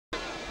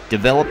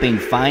Developing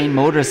fine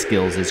motor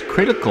skills is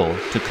critical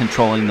to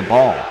controlling the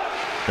ball.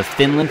 The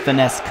Finland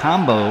Finesse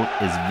combo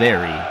is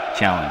very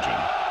challenging.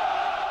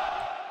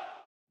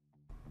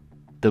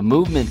 The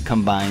movement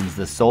combines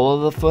the sole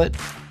of the foot,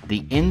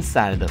 the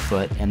inside of the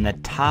foot, and the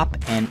top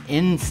and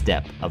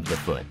instep of the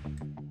foot.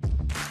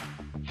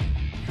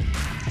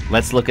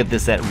 Let's look at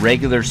this at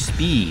regular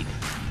speed.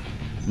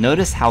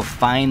 Notice how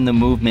fine the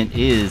movement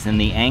is in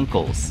the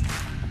ankles,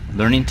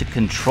 learning to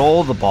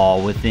control the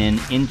ball within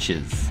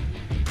inches.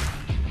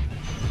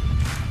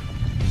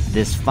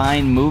 This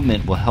fine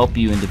movement will help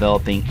you in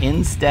developing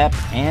instep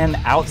and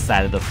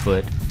outside of the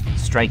foot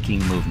striking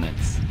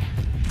movements.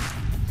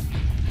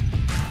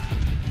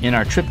 In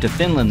our trip to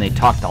Finland, they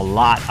talked a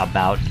lot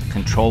about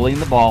controlling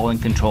the ball and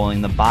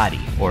controlling the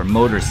body, or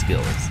motor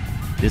skills.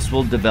 This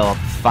will develop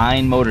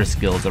fine motor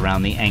skills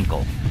around the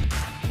ankle.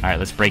 All right,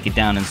 let's break it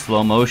down in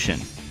slow motion.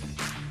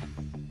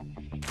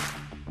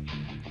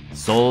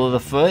 Sole of the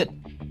foot,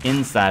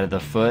 inside of the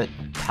foot,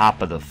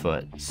 top of the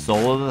foot.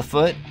 Sole of the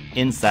foot,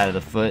 inside of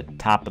the foot,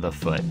 top of the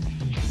foot.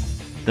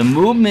 The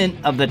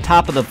movement of the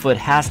top of the foot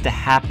has to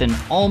happen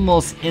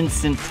almost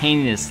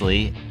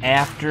instantaneously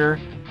after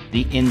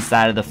the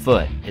inside of the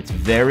foot. It's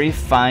very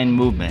fine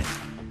movement.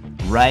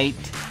 Right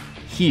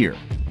here,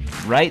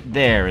 right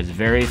there is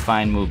very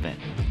fine movement.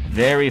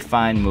 Very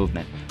fine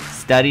movement.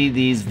 Study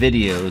these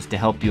videos to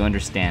help you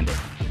understand it.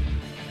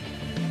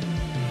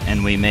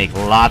 And we make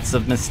lots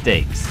of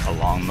mistakes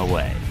along the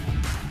way.